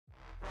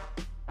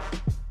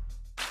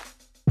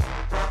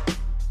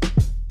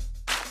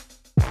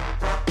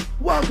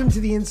Welcome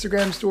to the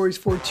Instagram Stories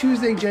for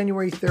Tuesday,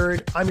 January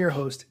 3rd. I'm your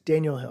host,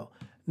 Daniel Hill.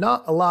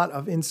 Not a lot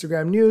of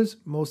Instagram news.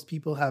 Most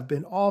people have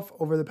been off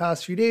over the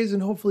past few days,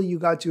 and hopefully you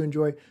got to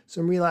enjoy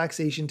some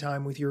relaxation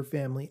time with your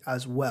family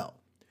as well.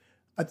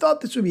 I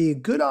thought this would be a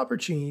good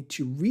opportunity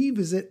to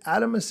revisit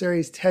Adam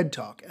Mosseri's TED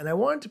Talk, and I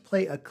wanted to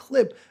play a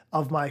clip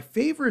of my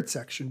favorite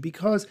section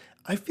because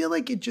I feel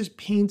like it just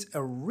paints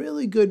a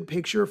really good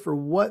picture for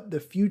what the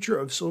future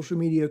of social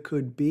media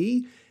could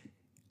be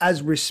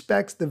as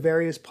respects the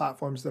various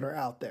platforms that are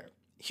out there.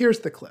 Here's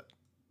the clip.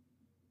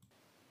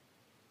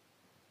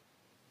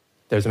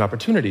 There's an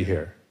opportunity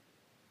here.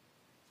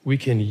 We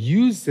can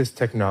use this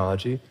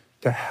technology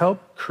to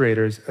help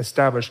creators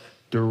establish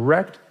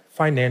direct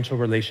financial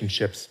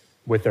relationships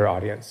with their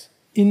audience,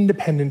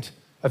 independent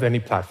of any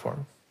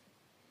platform.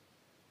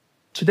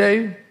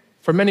 Today,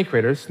 for many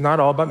creators, not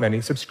all but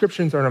many,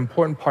 subscriptions are an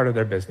important part of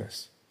their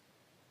business.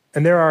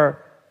 And there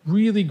are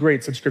really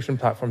great subscription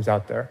platforms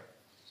out there.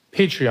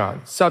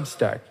 Patreon,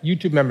 Substack,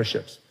 YouTube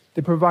memberships,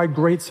 they provide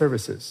great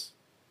services.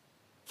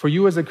 For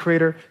you as a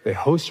creator, they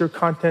host your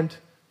content,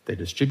 they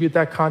distribute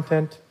that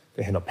content,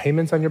 they handle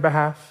payments on your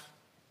behalf.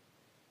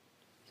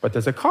 But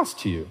there's a cost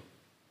to you.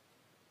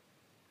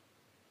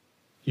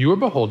 You are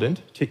beholden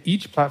to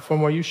each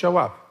platform where you show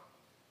up.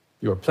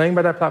 You are playing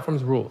by that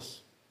platform's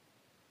rules.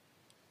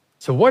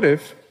 So what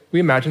if we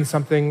imagine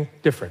something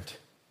different?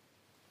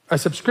 A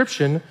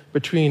subscription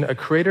between a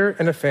creator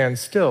and a fan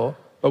still,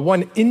 but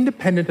one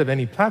independent of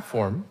any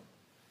platform,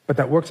 but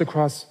that works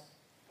across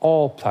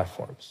all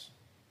platforms.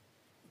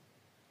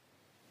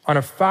 On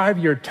a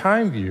 5-year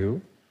time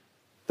view,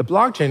 the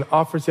blockchain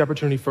offers the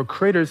opportunity for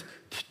creators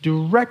to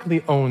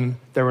directly own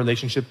their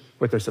relationship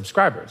with their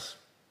subscribers.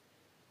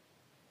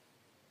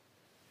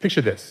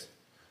 Picture this.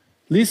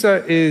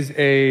 Lisa is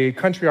a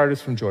country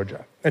artist from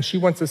Georgia, and she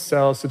wants to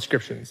sell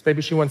subscriptions.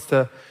 Maybe she wants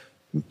to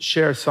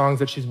share songs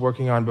that she's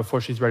working on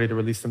before she's ready to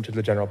release them to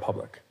the general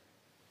public.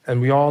 And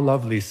we all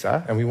love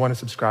Lisa, and we want to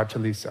subscribe to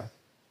Lisa.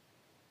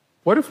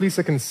 What if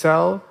Lisa can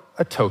sell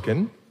a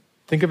token,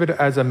 think of it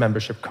as a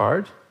membership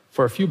card,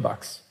 for a few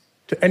bucks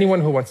to anyone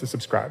who wants to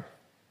subscribe?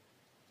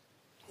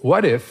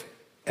 What if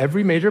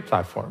every major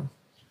platform,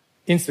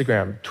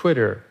 Instagram,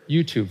 Twitter,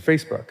 YouTube,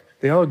 Facebook,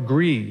 they all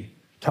agree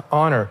to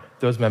honor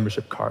those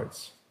membership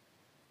cards?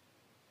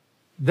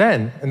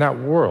 Then, in that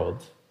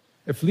world,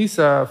 if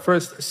Lisa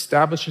first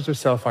establishes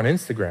herself on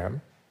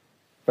Instagram,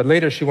 but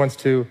later she wants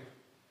to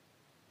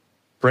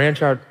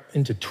branch out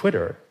into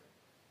Twitter,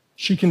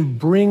 she can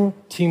bring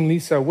Team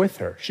Lisa with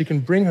her. She can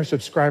bring her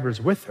subscribers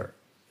with her.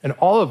 And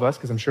all of us,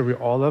 because I'm sure we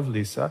all love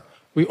Lisa,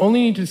 we only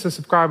need to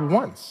subscribe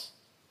once,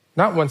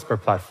 not once per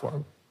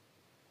platform.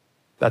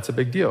 That's a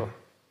big deal.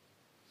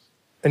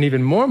 And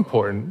even more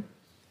important,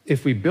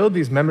 if we build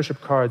these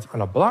membership cards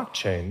on a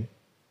blockchain,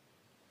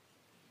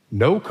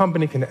 no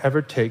company can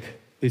ever take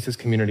Lisa's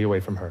community away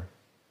from her.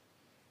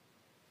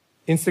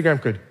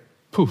 Instagram could,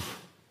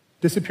 poof,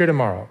 disappear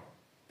tomorrow,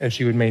 and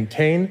she would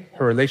maintain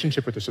her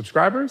relationship with her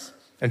subscribers,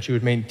 and she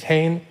would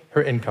maintain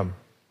her income.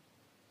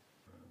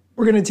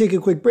 We're going to take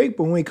a quick break,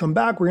 but when we come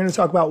back, we're going to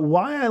talk about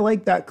why I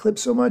like that clip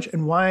so much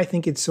and why I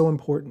think it's so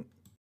important.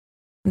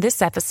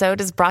 This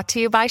episode is brought to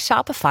you by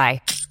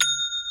Shopify.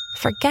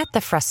 Forget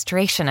the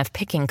frustration of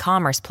picking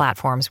commerce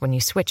platforms when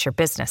you switch your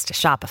business to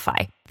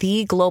Shopify,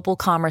 the global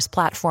commerce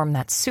platform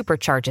that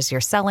supercharges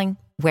your selling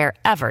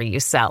wherever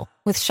you sell.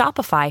 With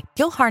Shopify,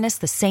 you'll harness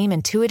the same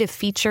intuitive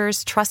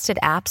features, trusted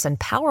apps, and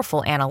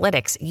powerful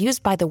analytics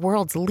used by the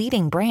world's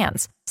leading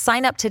brands.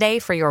 Sign up today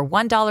for your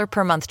 $1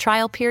 per month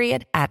trial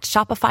period at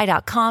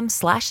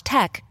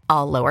shopify.com/tech,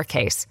 all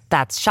lowercase.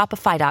 That's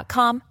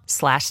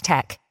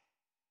shopify.com/tech.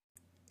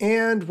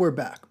 And we're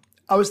back.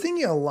 I was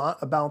thinking a lot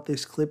about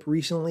this clip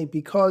recently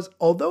because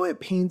although it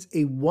paints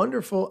a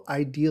wonderful,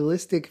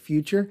 idealistic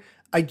future,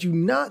 I do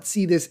not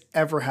see this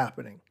ever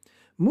happening.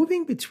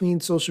 Moving between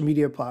social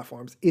media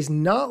platforms is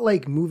not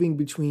like moving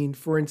between,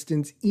 for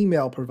instance,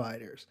 email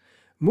providers.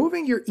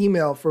 Moving your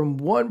email from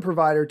one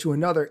provider to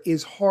another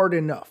is hard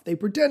enough. They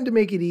pretend to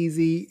make it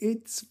easy.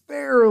 It's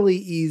fairly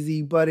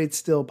easy, but it's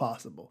still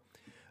possible.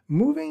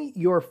 Moving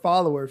your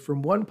followers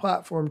from one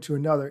platform to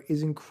another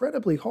is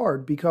incredibly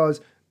hard because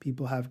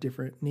people have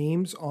different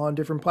names on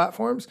different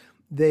platforms.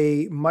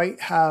 They might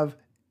have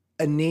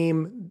a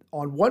name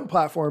on one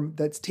platform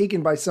that's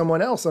taken by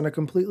someone else on a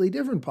completely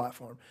different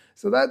platform.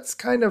 So that's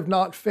kind of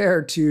not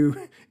fair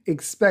to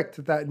expect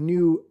that that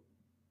new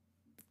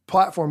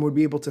platform would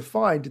be able to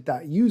find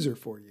that user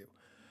for you.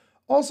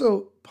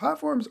 Also,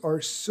 platforms are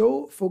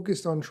so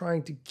focused on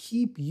trying to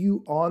keep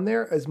you on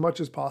there as much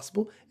as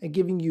possible and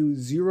giving you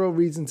zero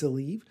reason to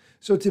leave.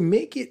 So to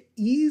make it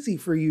easy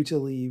for you to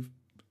leave,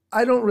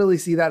 I don't really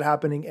see that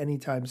happening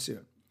anytime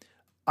soon.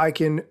 I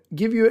can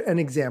give you an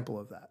example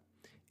of that.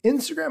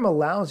 Instagram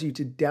allows you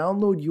to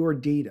download your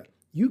data.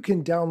 You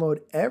can download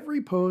every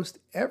post,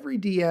 every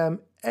DM,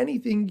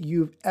 anything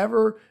you've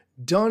ever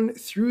done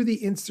through the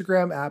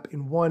Instagram app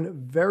in one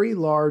very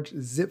large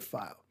zip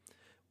file.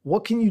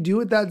 What can you do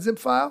with that zip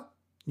file?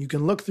 You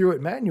can look through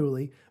it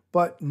manually,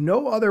 but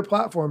no other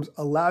platforms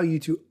allow you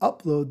to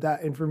upload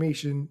that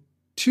information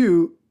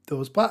to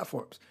those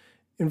platforms.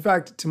 In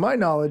fact, to my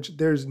knowledge,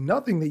 there's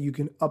nothing that you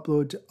can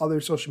upload to other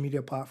social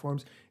media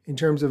platforms in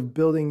terms of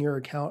building your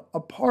account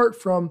apart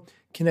from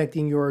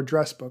connecting your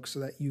address book so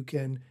that you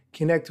can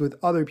connect with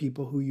other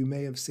people who you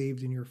may have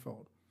saved in your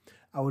phone.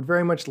 I would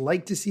very much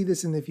like to see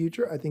this in the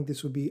future. I think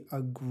this would be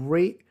a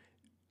great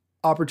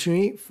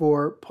opportunity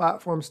for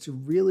platforms to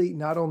really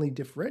not only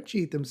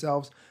differentiate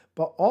themselves,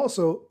 but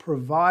also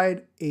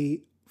provide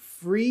a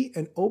free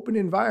and open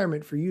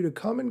environment for you to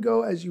come and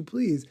go as you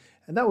please.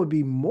 And that would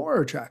be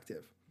more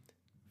attractive.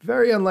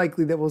 Very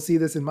unlikely that we'll see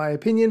this in my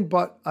opinion,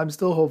 but I'm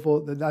still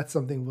hopeful that that's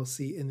something we'll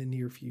see in the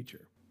near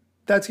future.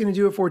 That's going to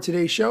do it for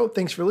today's show.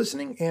 Thanks for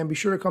listening, and be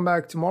sure to come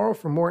back tomorrow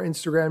for more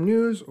Instagram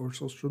news or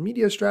social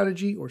media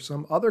strategy or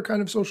some other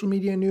kind of social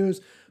media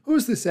news.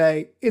 Who's to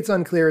say? It's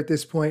unclear at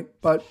this point,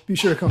 but be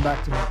sure to come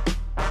back tomorrow.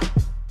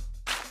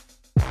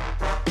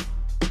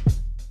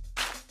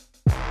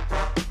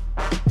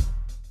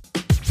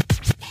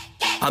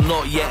 I'm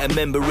not yet a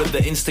member of the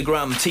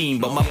Instagram team,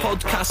 but my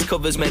podcast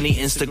covers many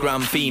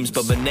Instagram themes.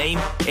 But the name,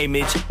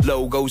 image,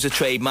 logos are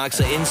trademarks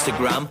at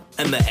Instagram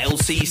and the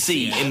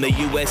LCC in the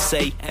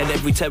USA and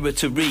every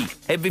territory.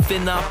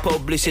 Everything I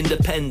publish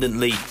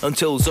independently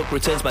until Zuck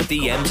returns my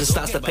DMs and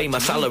starts to pay my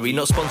salary.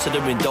 Not sponsored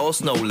or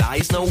endorsed, no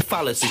lies, no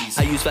fallacies.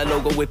 I use their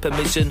logo with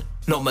permission,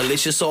 not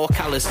malicious or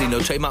callously.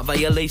 No trademark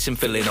violation,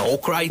 filling all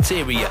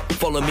criteria.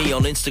 Follow me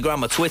on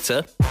Instagram or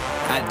Twitter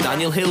at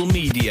Daniel Hill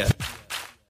Media.